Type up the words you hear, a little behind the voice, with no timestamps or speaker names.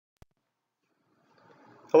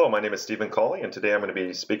Hello, my name is Stephen Cauley, and today I'm going to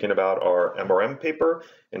be speaking about our MRM paper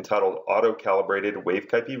entitled Auto-Calibrated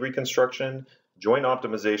wave-CAIPI Reconstruction, Joint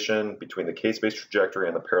Optimization between the Case-Based Trajectory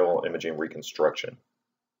and the Parallel Imaging Reconstruction.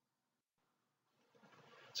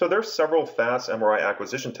 So there are several fast MRI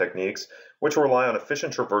acquisition techniques which rely on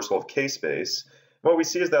efficient traversal of case space. What we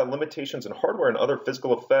see is that limitations in hardware and other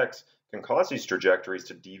physical effects can cause these trajectories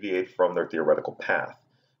to deviate from their theoretical path.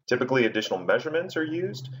 Typically, additional measurements are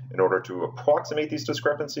used in order to approximate these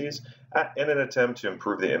discrepancies in an attempt to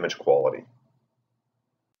improve the image quality.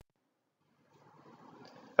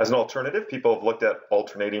 As an alternative, people have looked at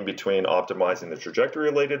alternating between optimizing the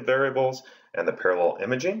trajectory-related variables and the parallel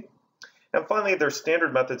imaging. And finally, there are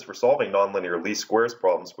standard methods for solving nonlinear least squares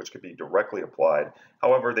problems which could be directly applied.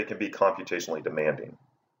 However, they can be computationally demanding.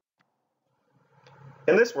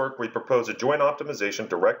 In this work, we propose a joint optimization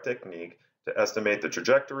direct technique to estimate the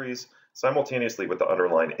trajectories simultaneously with the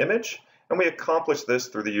underlying image, and we accomplish this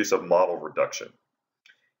through the use of model reduction.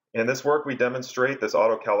 In this work, we demonstrate this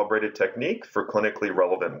auto-calibrated technique for clinically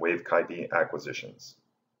relevant wave-CAIPI acquisitions.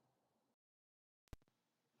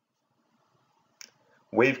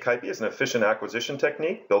 Wave-CAIPI is an efficient acquisition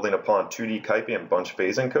technique building upon 2D CAIPI and bunch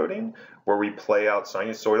phase encoding, where we play out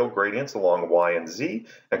sinusoidal gradients along y and z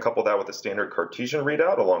and couple that with a standard Cartesian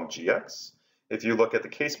readout along gx. If you look at the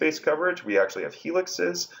case-based coverage, we actually have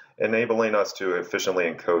helixes, enabling us to efficiently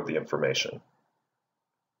encode the information.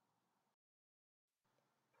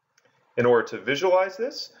 In order to visualize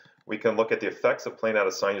this, we can look at the effects of playing out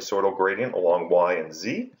a sinusoidal gradient along y and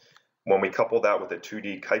z. When we couple that with a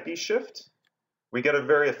 2D CAIPI shift, we get a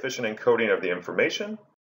very efficient encoding of the information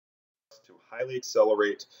to highly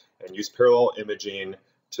accelerate and use parallel imaging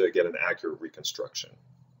to get an accurate reconstruction.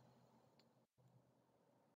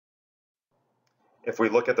 If we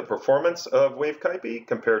look at the performance of wave-CAIPI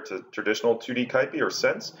compared to traditional 2D CAIPI or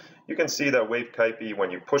sense, you can see that wave-CAIPI,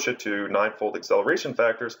 when you push it to 9-fold acceleration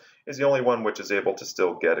factors, is the only one which is able to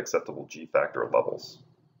still get acceptable G-factor levels.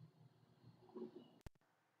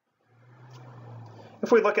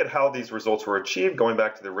 If we look at how these results were achieved, going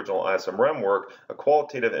back to the original ISMRM work, a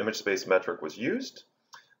qualitative image space metric was used.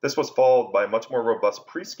 This was followed by a much more robust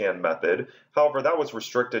pre-scan method. However, that was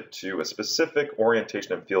restricted to a specific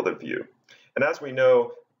orientation and field of view. And as we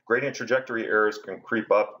know, gradient trajectory errors can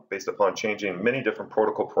creep up based upon changing many different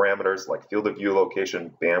protocol parameters like field of view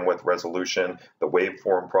location, bandwidth, resolution, the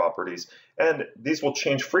waveform properties, and these will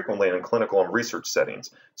change frequently in clinical and research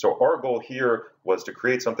settings. So our goal here was to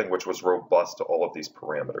create something which was robust to all of these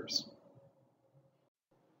parameters.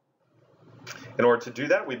 In order to do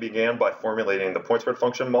that, we began by formulating the point spread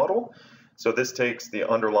function model. So this takes the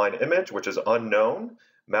underlying image, which is unknown,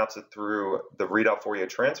 maps it through the readout Fourier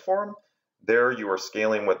transform. There you are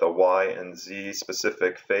scaling with a y and z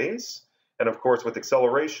specific phase. And of course, with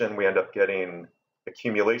acceleration, we end up getting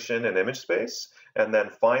accumulation in image space. And then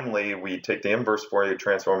finally, we take the inverse Fourier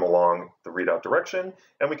transform along the readout direction,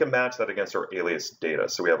 and we can match that against our alias data.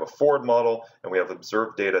 So we have a forward model, and we have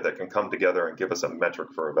observed data that can come together and give us a metric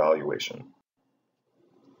for evaluation.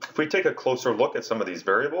 If we take a closer look at some of these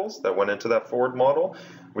variables that went into that forward model,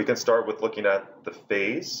 we can start with looking at the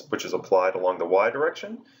phase, which is applied along the y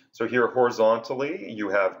direction. So here horizontally, you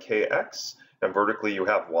have kx, and vertically you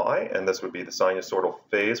have y, and this would be the sinusoidal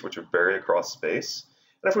phase, which would vary across space.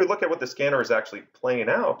 And if we look at what the scanner is actually playing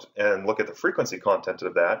out and look at the frequency content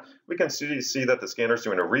of that, we can see that the scanner is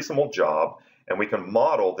doing a reasonable job, and we can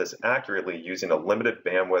model this accurately using a limited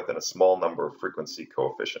bandwidth and a small number of frequency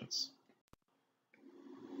coefficients.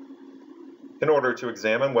 In order to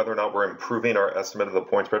examine whether or not we're improving our estimate of the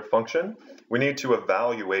point spread function, we need to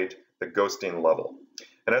evaluate the ghosting level.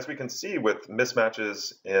 And as we can see with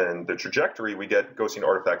mismatches in the trajectory, we get ghosting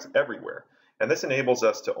artifacts everywhere. And this enables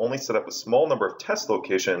us to only set up a small number of test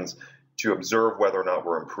locations to observe whether or not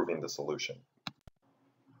we're improving the solution.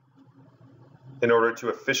 In order to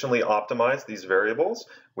efficiently optimize these variables,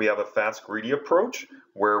 we have a fast greedy approach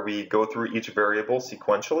where we go through each variable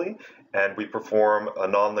sequentially and we perform a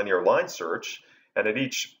nonlinear line search. And at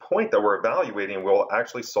each point that we're evaluating, we'll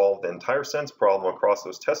actually solve the entire sense problem across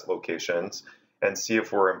those test locations and see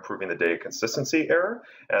if we're improving the data consistency error.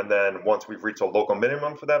 And then once we've reached a local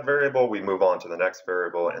minimum for that variable, we move on to the next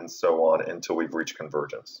variable and so on until we've reached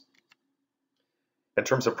convergence. In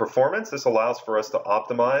terms of performance, this allows for us to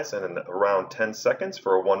optimize in around 10 seconds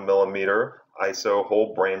for a 1 millimeter ISO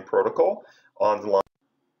whole brain protocol on the line.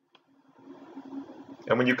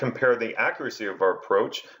 And when you compare the accuracy of our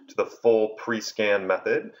approach to the full pre-scan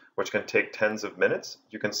method, which can take tens of minutes,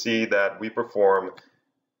 you can see that we perform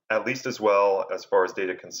at least as well as far as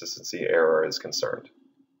data consistency error is concerned.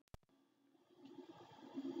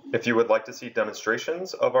 If you would like to see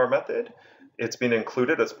demonstrations of our method, it's been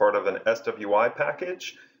included as part of an SWI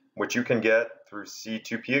package, which you can get through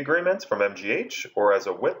C2P agreements from MGH or as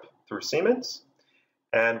a WIP through Siemens.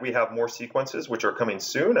 And we have more sequences which are coming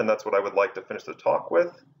soon, and that's what I would like to finish the talk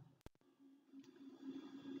with.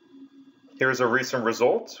 Here's a recent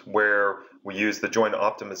result where we used the joint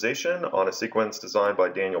optimization on a sequence designed by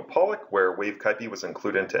Daniel Pollock where wave-CAIPI was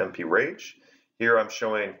included into MP-RAGE. Here I'm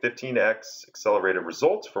showing 15x accelerated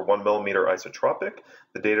results for 1 millimeter isotropic.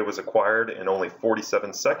 The data was acquired in only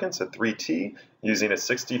 47 seconds at 3T using a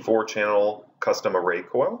 64-channel custom array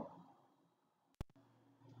coil.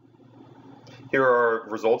 Here are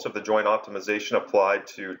results of the joint optimization applied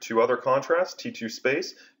to two other contrasts, T2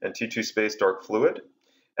 space and T2 space dark fluid.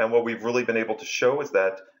 And what we've really been able to show is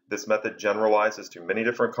that this method generalizes to many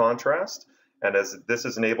different contrasts, and as this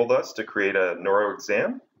has enabled us to create a neuro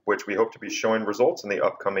exam, which we hope to be showing results in the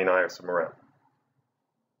upcoming ISMRM.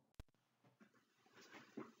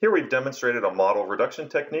 Here we've demonstrated a model reduction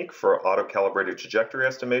technique for auto-calibrated trajectory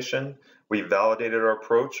estimation. We've validated our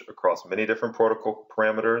approach across many different protocol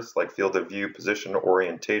parameters like field of view, position,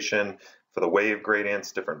 orientation, for the wave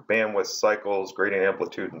gradients, different bandwidth cycles, gradient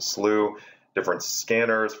amplitude and slew, different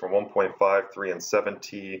scanners from 1.5, 3, and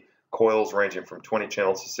 7T, coils ranging from 20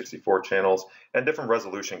 channels to 64 channels, and different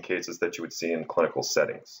resolution cases that you would see in clinical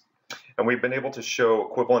settings. And we've been able to show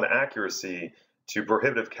equivalent accuracy to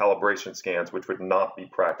prohibitive calibration scans, which would not be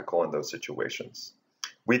practical in those situations.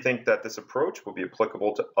 We think that this approach will be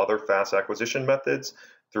applicable to other fast acquisition methods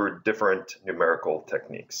through different numerical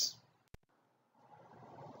techniques.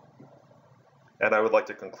 And I would like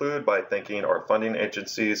to conclude by thanking our funding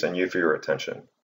agencies and you for your attention.